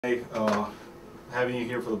Hey, having you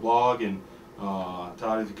here for the blog, and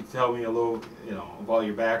Todd, if you could tell me a little, about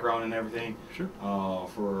your background and everything. Sure.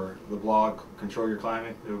 For the blog, Control Your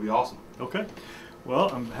Climate, it would be awesome. Okay. Well,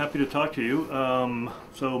 I'm happy to talk to you.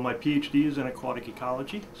 So my Ph.D. is in aquatic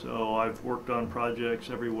ecology. So I've worked on projects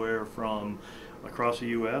everywhere from across the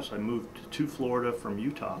U.S. I moved to Florida from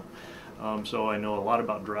Utah. So I know a lot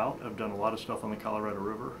about drought. I've done a lot of stuff on the Colorado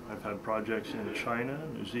River. I've had projects in China,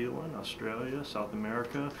 New Zealand, Australia, South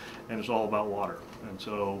America, and it's all about water. And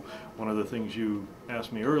so one of the things you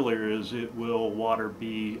asked me earlier is, will water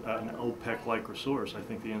be an OPEC-like resource? I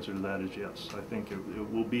think the answer to that is yes. I think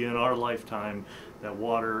it will be in our lifetime that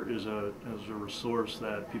water is a resource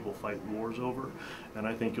that people fight wars over. And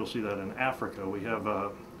I think you'll see that in Africa. We have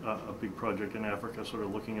a big project in Africa sort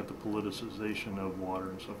of looking at the politicization of water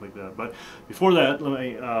and stuff like that. But before that,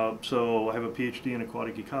 so I have a PhD in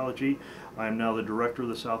aquatic ecology. I am now the director of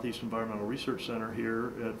the Southeast Environmental Research Center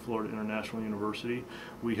here at Florida International University.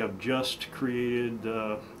 We have just created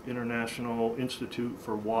the International Institute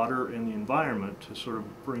for Water and the Environment to sort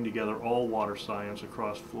of bring together all water science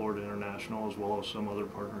across Florida International as well as some other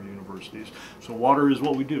partner universities. So water is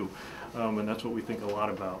what we do, and that's what we think a lot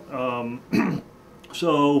about.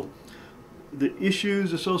 So the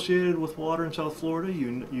issues associated with water in South Florida,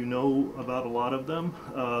 you know about a lot of them.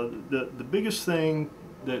 The biggest thing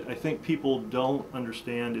that I think people don't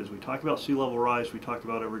understand is we talk about sea level rise, we talk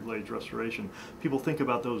about Everglades restoration. People think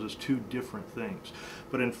about those as two different things.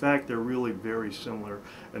 But in fact, they're really very similar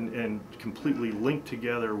and completely linked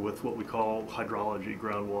together with what we call hydrology,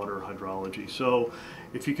 groundwater hydrology. So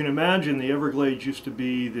if you can imagine, the Everglades used to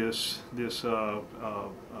be this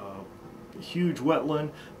huge wetland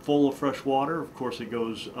full of fresh water. Of course, it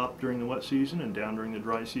goes up during the wet season and down during the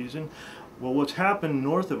dry season. Well, what's happened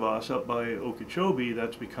north of us, up by Okeechobee,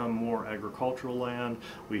 that's become more agricultural land.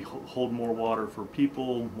 We hold more water for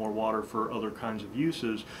people, more water for other kinds of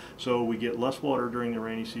uses. So we get less water during the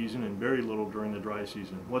rainy season and very little during the dry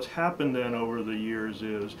season. What's happened then over the years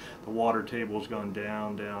is the water table's gone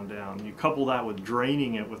down, down, down. You couple that with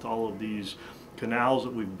draining it with all of these canals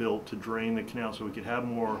that we've built to drain the canal so we could have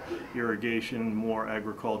more irrigation, more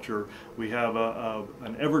agriculture. We have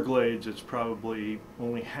an Everglades that's probably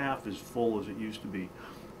only half as full as it used to be.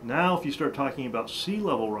 Now if you start talking about sea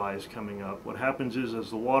level rise coming up, what happens is as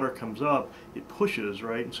the water comes up, it pushes,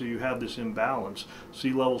 right? And so you have this imbalance.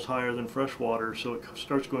 Sea level's higher than fresh water, so it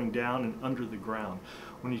starts going down and under the ground.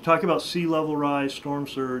 When you talk about sea level rise, storm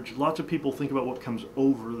surge, lots of people think about what comes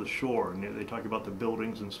over the shore, and they talk about the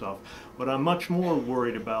buildings and stuff. What I'm much more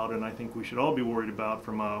worried about, and I think we should all be worried about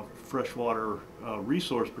from a freshwater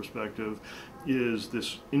resource perspective, is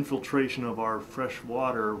this infiltration of our fresh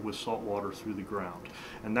water with salt water through the ground.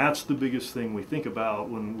 And that's the biggest thing we think about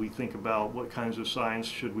when we think about what kinds of science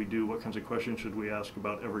should we do, what kinds of questions should we ask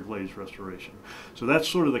about Everglades restoration. So that's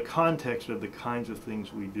sort of the context of the kinds of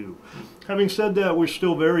things we do. Having said that, we're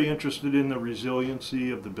still very interested in the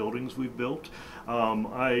resiliency of the buildings we've built.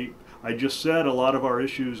 I just said a lot of our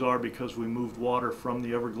issues are because we moved water from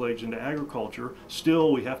the Everglades into agriculture.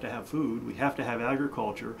 Still, we have to have food, we have to have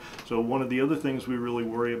agriculture. So one of the other things we really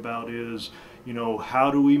worry about is, how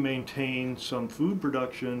do we maintain some food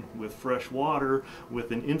production with fresh water,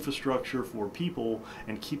 with an infrastructure for people,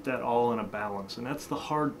 and keep that all in a balance? And that's the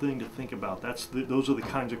hard thing to think about. Those are the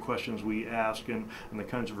kinds of questions we ask and the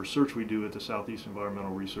kinds of research we do at the Southeast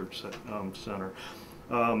Environmental Research Center.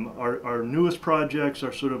 Our newest projects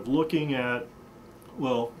are sort of looking at,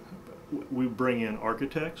 well, we bring in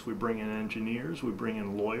architects, we bring in engineers, we bring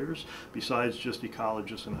in lawyers, besides just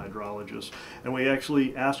ecologists and hydrologists. And we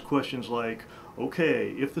actually ask questions like, okay,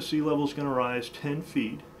 if the sea level is going to rise 10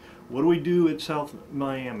 feet, what do we do at South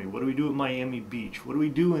Miami? What do we do at Miami Beach? What do we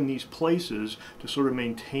do in these places to sort of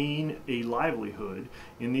maintain a livelihood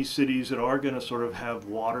in these cities that are going to sort of have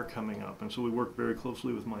water coming up? And so we work very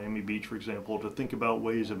closely with Miami Beach, for example, to think about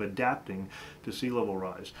ways of adapting to sea level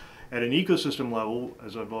rise. At an ecosystem level,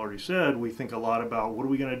 as I've already said, we think a lot about what are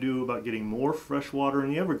we going to do about getting more fresh water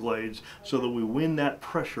in the Everglades so that we win that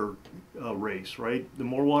pressure race, right? The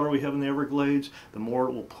more water we have in the Everglades, the more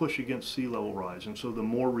it will push against sea level rise. And so the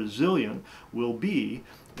more resilient we'll be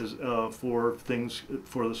for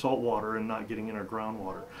the salt water and not getting in our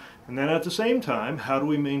groundwater. And then at the same time, how do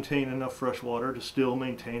we maintain enough fresh water to still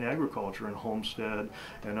maintain agriculture in Homestead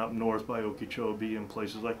and up north by Okeechobee and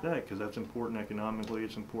places like that? Because that's important economically,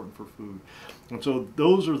 it's important for food. And so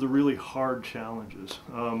those are the really hard challenges.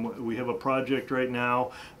 We have a project right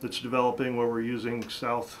now that's developing where we're using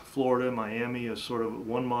South Florida, Miami as sort of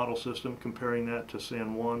one model system, comparing that to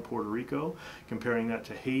San Juan, Puerto Rico, comparing that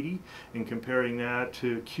to Haiti, and comparing that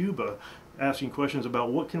to Cuba, asking questions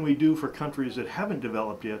about what can we do for countries that haven't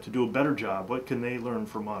developed yet to do a better job. What can they learn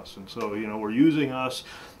from us? And so, you know, we're using us,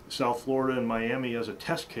 South Florida and Miami, as a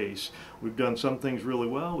test case. We've done some things really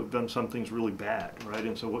well, we've done some things really bad, right?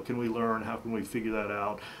 And so what can we learn? How can we figure that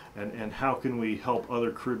out? And how can we help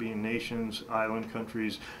other Caribbean nations, island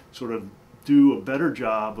countries, sort of do a better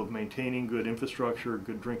job of maintaining good infrastructure,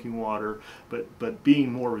 good drinking water, but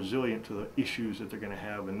being more resilient to the issues that they're going to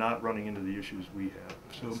have and not running into the issues we have.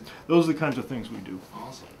 So those are the kinds of things we do.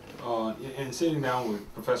 Awesome. And sitting down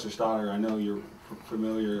with Professor Stoddard, I know you're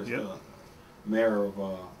familiar as Yep. the mayor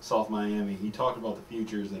of South Miami. He talked about the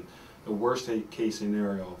futures and the worst case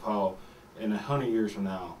scenario of how in 100 years from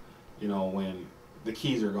now, you know, when the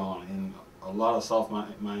Keys are gone and a lot of South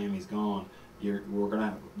Miami's gone, we're going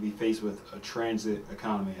to be faced with a transit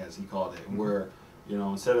economy, as he called it, where, you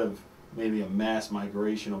know, instead of maybe a mass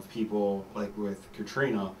migration of people like with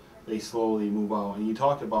Katrina, they slowly move out. And you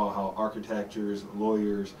talked about how architects,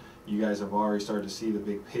 lawyers, you guys have already started to see the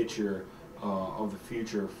big picture of the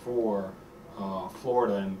future for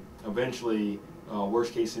Florida, and eventually,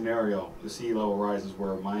 worst case scenario, the sea level rises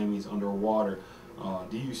where Miami's underwater.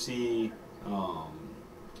 Do you see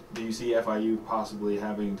FIU possibly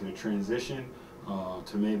having to transition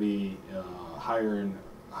to maybe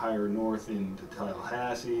higher north into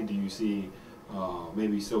Tallahassee? Do you see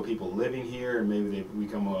maybe still people living here and maybe they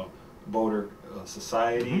become a boater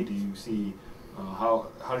society? Mm-hmm. Do you see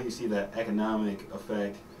how do you see that economic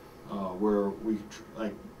effect where we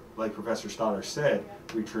like Professor Stoddard said,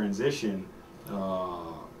 we transition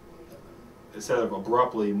instead of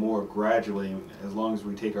abruptly, more gradually, as long as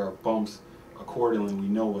we take our bumps accordingly, we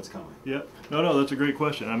know what's coming. Yeah, no, that's a great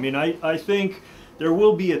question. I mean, I think there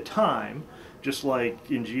will be a time, just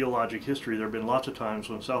like in geologic history, there have been lots of times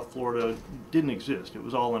when South Florida didn't exist. It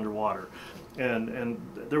was all underwater. And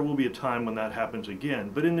there will be a time when that happens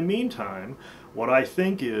again. But in the meantime, what I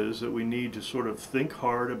think is that we need to sort of think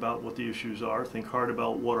hard about what the issues are, think hard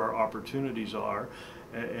about what our opportunities are,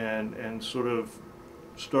 and sort of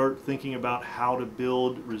start thinking about how to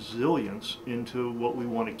build resilience into what we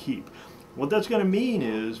want to keep. What that's going to mean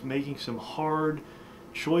is making some hard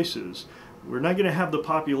choices. We're not going to have the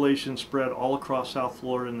population spread all across South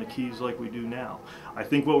Florida and the Keys like we do now. I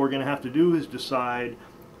think what we're going to have to do is decide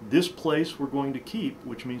this place we're going to keep,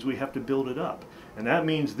 which means we have to build it up. And that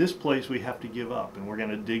means this place we have to give up, and we're going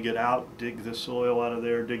to dig it out, dig the soil out of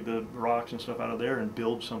there, dig the rocks and stuff out of there, and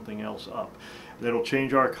build something else up. That'll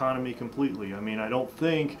change our economy completely. I mean, I don't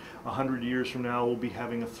think 100 years from now we'll be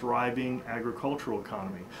having a thriving agricultural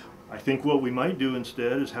economy. I think what we might do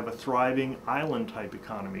instead is have a thriving island type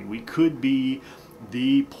economy. We could be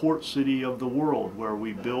the port city of the world, where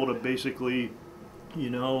we build a basically, you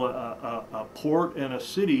know, a port and a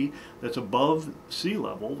city that's above sea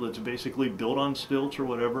level, that's basically built on stilts or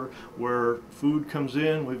whatever, where food comes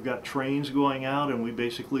in, we've got trains going out, and we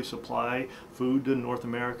basically supply food to North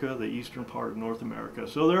America, the eastern part of North America.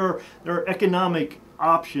 So there are economic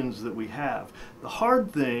options that we have. The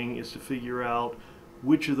hard thing is to figure out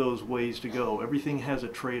which of those ways to go. Everything has a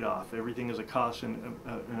trade-off. Everything has a cost and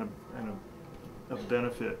a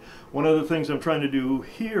benefit. One of the things I'm trying to do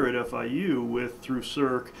here at FIU through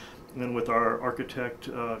CERC and with our architect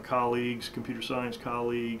colleagues, computer science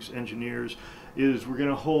colleagues, engineers, is we're going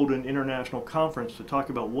to hold an international conference to talk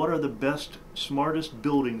about what are the best, smartest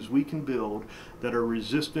buildings we can build that are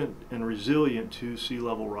resistant and resilient to sea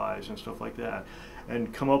level rise and stuff like that,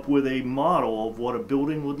 and come up with a model of what a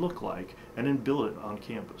building would look like, and then build it on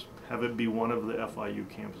campus. Have it be one of the FIU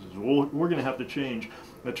campuses. Well, we're going to have to change.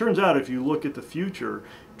 It turns out if you look at the future,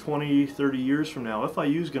 20, 30 years from now,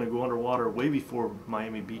 FIU is going to go underwater way before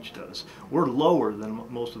Miami Beach does. We're lower than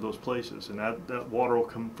most of those places, and that water will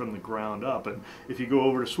come from the ground up. And if you go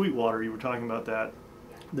over to Sweetwater, you were talking about that,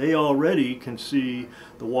 they already can see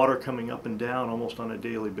the water coming up and down almost on a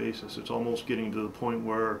daily basis. It's almost getting to the point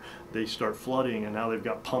where they start flooding, and now they've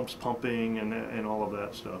got pumps pumping and all of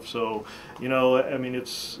that stuff. So, you know, I mean,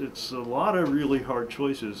 it's a lot of really hard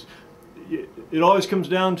choices. It always comes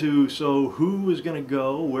down to, so who is going to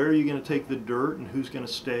go, where are you going to take the dirt, and who's going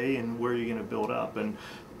to stay, and where are you going to build up. And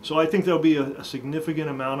so I think there'll be a significant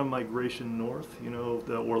amount of migration north. You know,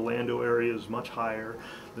 the Orlando area is much higher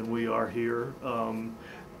than we are here.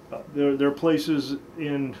 There are places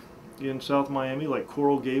in South Miami like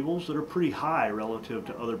Coral Gables that are pretty high relative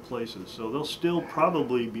to other places, so they'll still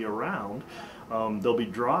probably be around. They'll be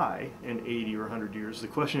dry in 80 or 100 years. The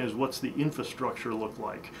question is, what's the infrastructure look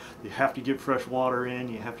like? You have to get fresh water in,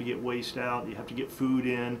 you have to get waste out, you have to get food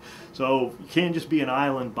in. So you can't just be an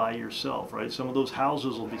island by yourself, right? Some of those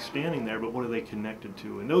houses will be standing there, but what are they connected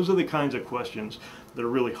to? And those are the kinds of questions that are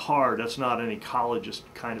really hard. That's not an ecologist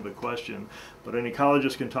kind of a question, but an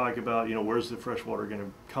ecologist can talk about, you know, where's the fresh water going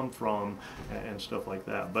to come from and stuff like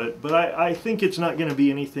that. But I think it's not going to be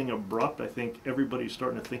anything abrupt. I think everybody's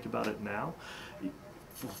starting to think about it now.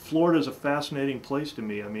 Florida is a fascinating place to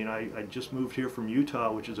me. I mean, I just moved here from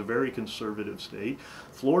Utah, which is a very conservative state.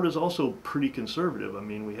 Florida is also pretty conservative. I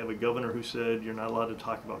mean, we have a governor who said you're not allowed to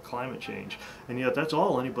talk about climate change, and yet that's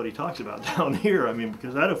all anybody talks about down here. I mean,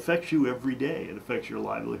 because that affects you every day. It affects your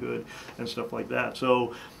livelihood and stuff like that.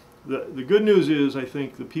 So the good news is, I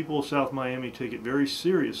think the people of South Miami take it very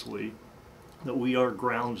seriously that we are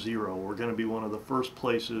ground zero. We're going to be one of the first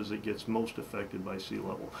places that gets most affected by sea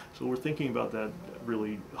level. So we're thinking about that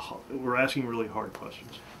really, we're asking really hard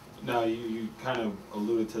questions. Now you kind of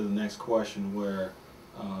alluded to the next question where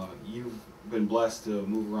you've been blessed to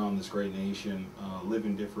move around this great nation, live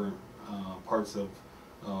in different parts of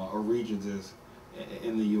or regions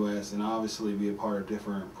in the U.S. and obviously be a part of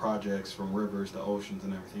different projects from rivers to oceans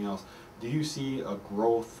and everything else. Do you see a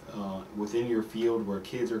growth within your field where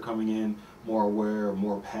kids are coming in more aware,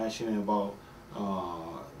 more passionate about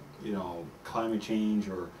you know, climate change,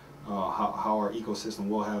 or how our ecosystem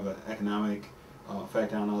will have an economic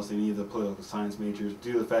effect on us, any of the political science majors,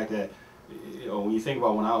 due to the fact that, you know, when you think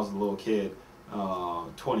about when I was a little kid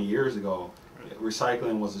 20 years ago,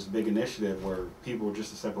 recycling was this big initiative where people were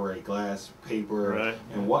just to separate glass, paper,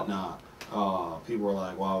 and whatnot. People were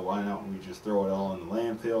like, well, why don't we just throw it all in the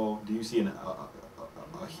landfill? Do you see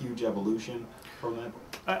a huge evolution from that?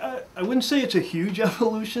 I wouldn't say it's a huge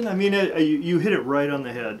evolution. I mean, you hit it right on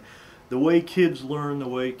the head. The way kids learn, the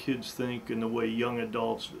way kids think, and the way young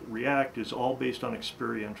adults react is all based on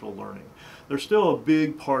experiential learning. There's still a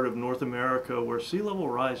big part of North America where sea level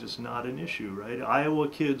rise is not an issue, right? Iowa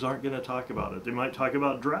kids aren't going to talk about it. They might talk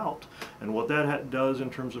about drought and what that does in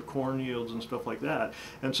terms of corn yields and stuff like that.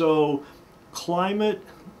 And so climate,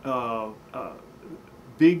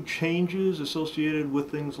 big changes associated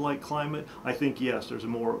with things like climate, I think yes, there's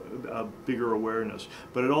a bigger awareness,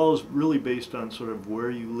 but it all is really based on sort of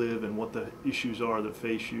where you live and what the issues are that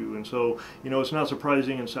face you. And so, you know, it's not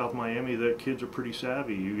surprising in South Miami that kids are pretty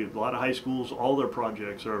savvy. You get a lot of high schools, all their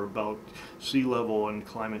projects are about sea level and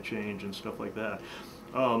climate change and stuff like that.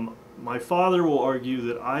 My father will argue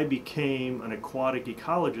that I became an aquatic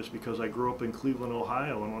ecologist because I grew up in Cleveland,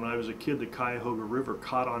 Ohio, and when I was a kid, the Cuyahoga River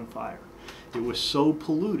caught on fire. It was so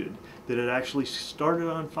polluted that it actually started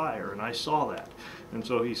on fire, and I saw that. And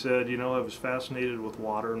so he said, you know, I was fascinated with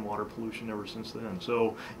water and water pollution ever since then.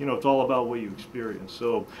 So, you know, it's all about what you experience.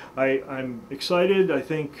 So I'm excited. I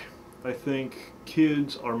think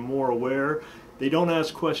kids are more aware. They don't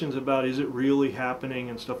ask questions about is it really happening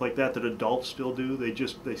and stuff like that adults still do.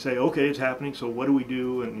 They say, okay, it's happening, so what do we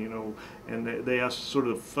do? And, you know, and they ask sort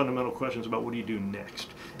of fundamental questions about what do you do next.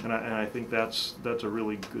 And I think that's a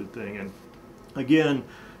really good thing. And again,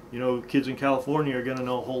 you know, kids in California are going to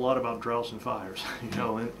know a whole lot about droughts and fires, you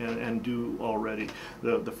know, and do already.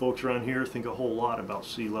 The folks around here think a whole lot about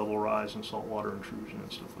sea level rise and saltwater intrusion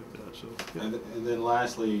and stuff like that. So, yeah. And then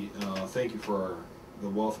lastly, thank you for the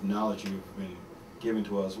wealth of knowledge you've been given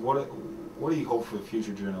to us. What do you hope for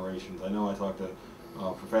future generations? I know I talked to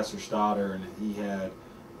Professor Stoddard, and he had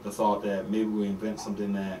the thought that maybe we invent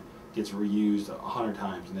something that gets reused 100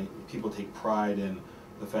 times, and people take pride in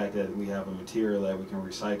the fact that we have a material that we can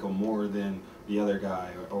recycle more than the other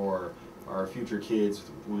guy, or our future kids,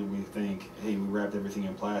 when we think, hey, we wrapped everything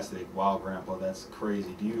in plastic. Wow, Grandpa, that's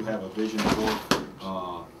crazy. Do you have a vision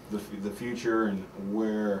for the future and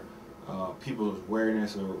where people's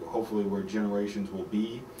awareness, or hopefully where generations will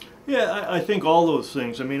be? Yeah, I think all those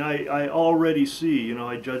things. I mean, I already see, you know,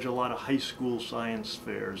 I judge a lot of high school science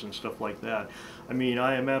fairs and stuff like that. I mean,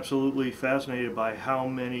 I am absolutely fascinated by how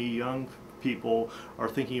many young people are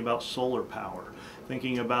thinking about solar power,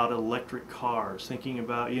 thinking about electric cars, thinking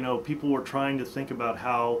about, you know, people were trying to think about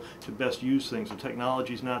how to best use things. The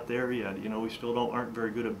technology's not there yet. You know, we still aren't very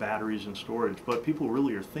good at batteries and storage, but people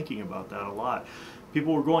really are thinking about that a lot.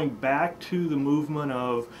 People were going back to the movement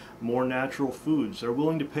of more natural foods. They're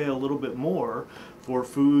willing to pay a little bit more for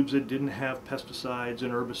foods that didn't have pesticides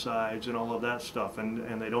and herbicides and all of that stuff,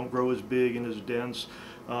 and they don't grow as big and as dense.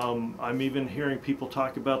 I'm even hearing people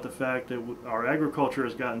talk about the fact that our agriculture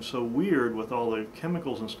has gotten so weird with all the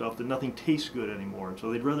chemicals and stuff that nothing tastes good anymore. And so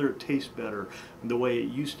they'd rather it taste better the way it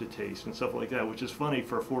used to taste and stuff like that, which is funny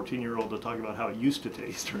for a 14-year-old to talk about how it used to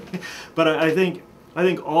taste. Right? But I think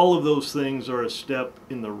all of those things are a step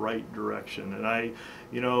in the right direction. And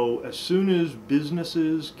you know, as soon as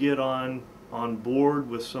businesses get on board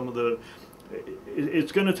with some of the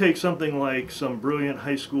it's going to take something like some brilliant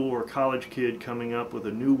high school or college kid coming up with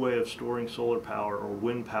a new way of storing solar power or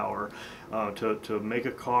wind power to make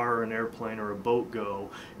a car or an airplane or a boat go,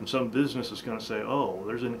 and some business is going to say, oh,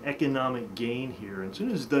 there's an economic gain here. And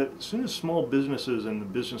as soon as small businesses and the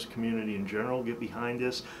business community in general get behind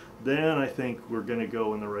this, then I think we're going to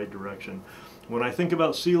go in the right direction. When I think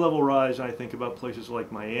about sea level rise, I think about places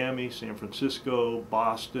like Miami, San Francisco,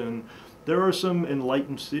 Boston. There are some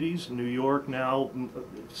enlightened cities, New York now,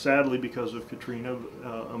 sadly because of Katrina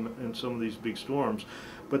and some of these big storms,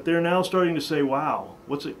 but they're now starting to say, wow,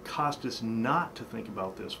 what's it cost us not to think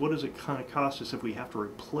about this? What does it kind of cost us if we have to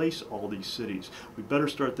replace all these cities? We better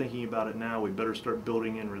start thinking about it now. We better start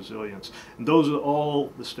building in resilience. And those are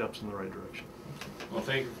all the steps in the right direction. Well,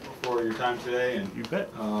 thank you for your time today. And you bet.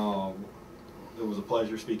 It was a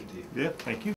pleasure speaking to you. Yeah, thank you.